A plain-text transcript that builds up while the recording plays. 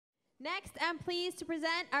Next, I'm pleased to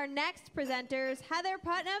present our next presenters, Heather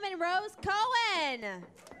Putnam and Rose Cohen.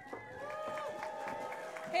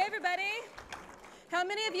 Hey, everybody. How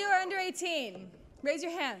many of you are under 18? Raise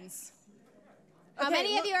your hands. How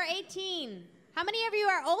many of you are 18? How many of you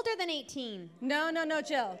are older than 18? No,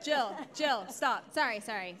 Jill, stop.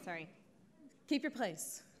 Sorry. Keep your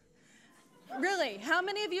place. Really, how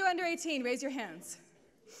many of you are under 18? Raise your hands.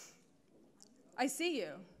 I see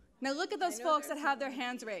you. Now look at those folks that have their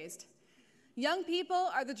hands raised. Young people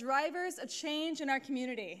are the drivers of change in our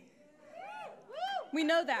community. We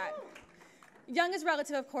know that. Young is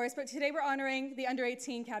relative, of course, but today we're honoring the under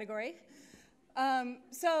 18 category.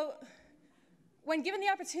 So when given the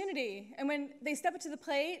opportunity and when they step up to the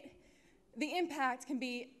plate, the impact can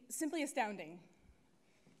be simply astounding.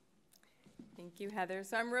 Thank you, Heather.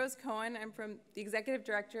 So I'm Rose Cohen. I'm from the Executive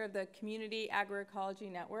Director of the Community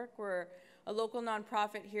Agroecology Network. We're a local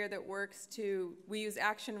nonprofit here that works we use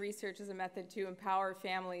action research as a method to empower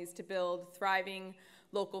families to build thriving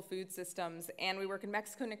local food systems. And we work in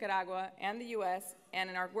Mexico, Nicaragua, and the U.S., and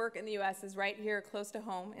in our work in the U.S. is right here close to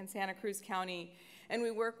home in Santa Cruz County. And we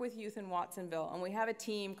work with youth in Watsonville. And we have a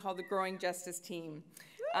team called the Growing Justice Team,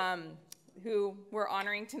 who we're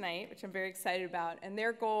honoring tonight, which I'm very excited about. And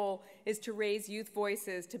their goal is to raise youth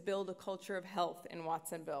voices to build a culture of health in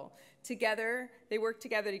Watsonville. Together, they work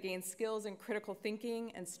together to gain skills in critical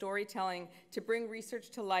thinking and storytelling to bring research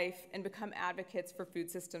to life and become advocates for food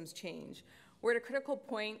systems change. We're at a critical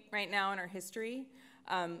point right now in our history.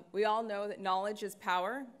 We all know that knowledge is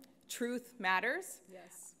power, truth matters,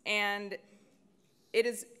 yes. And it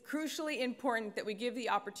is crucially important that we give the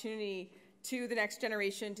opportunity to the next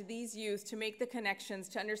generation, to these youth, to make the connections,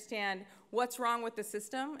 to understand what's wrong with the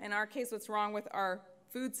system, in our case, what's wrong with our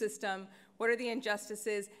food system, what are the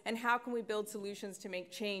injustices, and how can we build solutions to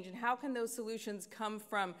make change, and how can those solutions come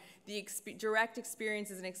from the direct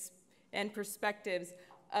experiences and perspectives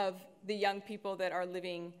of the young people that are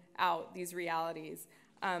living out these realities.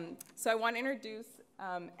 So I want to introduce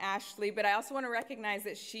Ashley, but I also want to recognize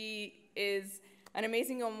that she is an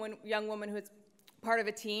amazing young woman who is part of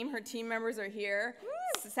a team. Her team members are here.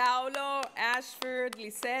 Woo! Saulo, Ashford,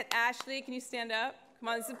 Lisette, Ashley, can you stand up? Come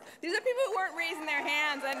on, these are people who weren't raising their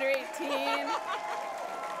hands under 18.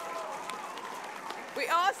 We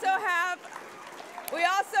also have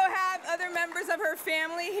other members of her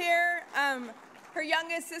family here. Her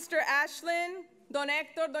youngest sister, Ashlyn, Don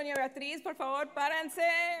Hector, Doña Beatriz, por favor, párense.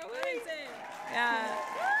 Yeah.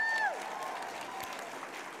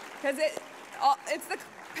 Because it's the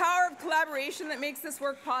power of collaboration that makes this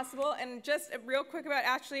work possible. And just real quick about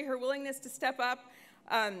Ashley, her willingness to step up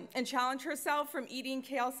and challenge herself from eating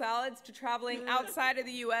kale salads to traveling outside of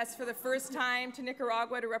the U.S. for the first time to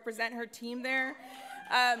Nicaragua to represent her team there.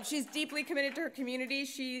 She's deeply committed to her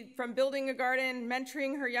community. From building a garden,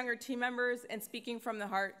 mentoring her younger team members, and speaking from the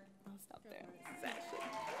heart. I'll stop there. This is Ashley.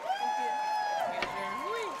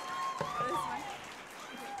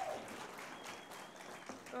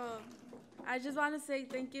 I just want to say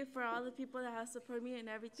thank you for all the people that have supported me in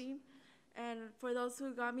everything, and for those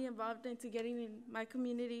who got me involved into getting in my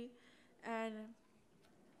community. And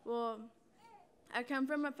well, I come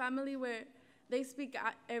from a family where they speak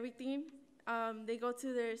everything. They go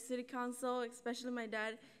to their city council, especially my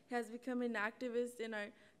dad. He has become an activist in our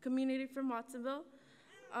community from Watsonville.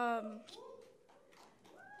 I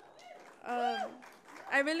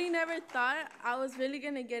really never thought I was really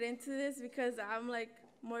going to get into this because I'm like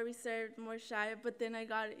more reserved, more shy, but then I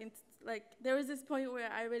got into, there was this point where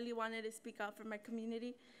I really wanted to speak out for my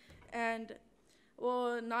community. And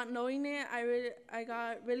well, not knowing it, I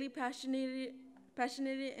got really passionate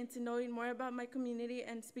into knowing more about my community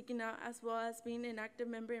and speaking out, as well as being an active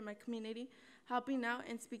member in my community, helping out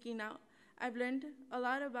and speaking out. I've learned a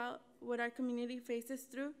lot about what our community faces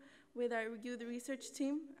through with our youth research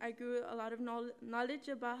team. I grew a lot of knowledge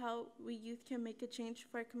about how we youth can make a change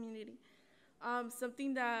for our community.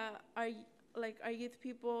 Something that our youth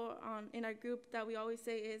people in our group that we always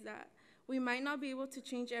say is that we might not be able to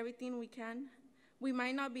change everything we can. We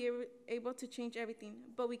might not be able to change everything,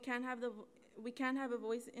 but we can have a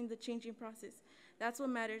voice in the changing process. That's what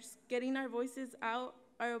matters, getting our voices out,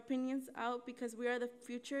 our opinions out, because we are the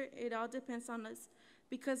future. It all depends on us.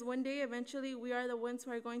 Because one day, eventually, we are the ones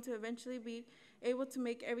who are going to eventually be able to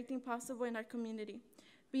make everything possible in our community.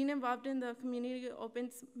 Being involved in the community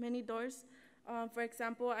opens many doors. For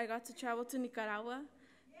example, I got to travel to Nicaragua.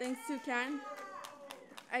 Thanks to CAN,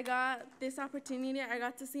 I got this opportunity. I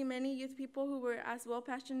got to see many youth people who were as well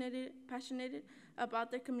passionate about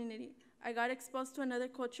their community. I got exposed to another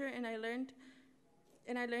culture, and I learned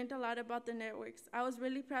a lot about the networks. I was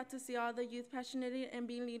really proud to see all the youth passionate and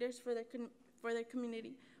being leaders for their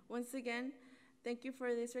community. Once again, thank you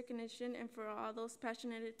for this recognition and for all those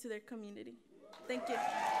passionate to their community. Thank you.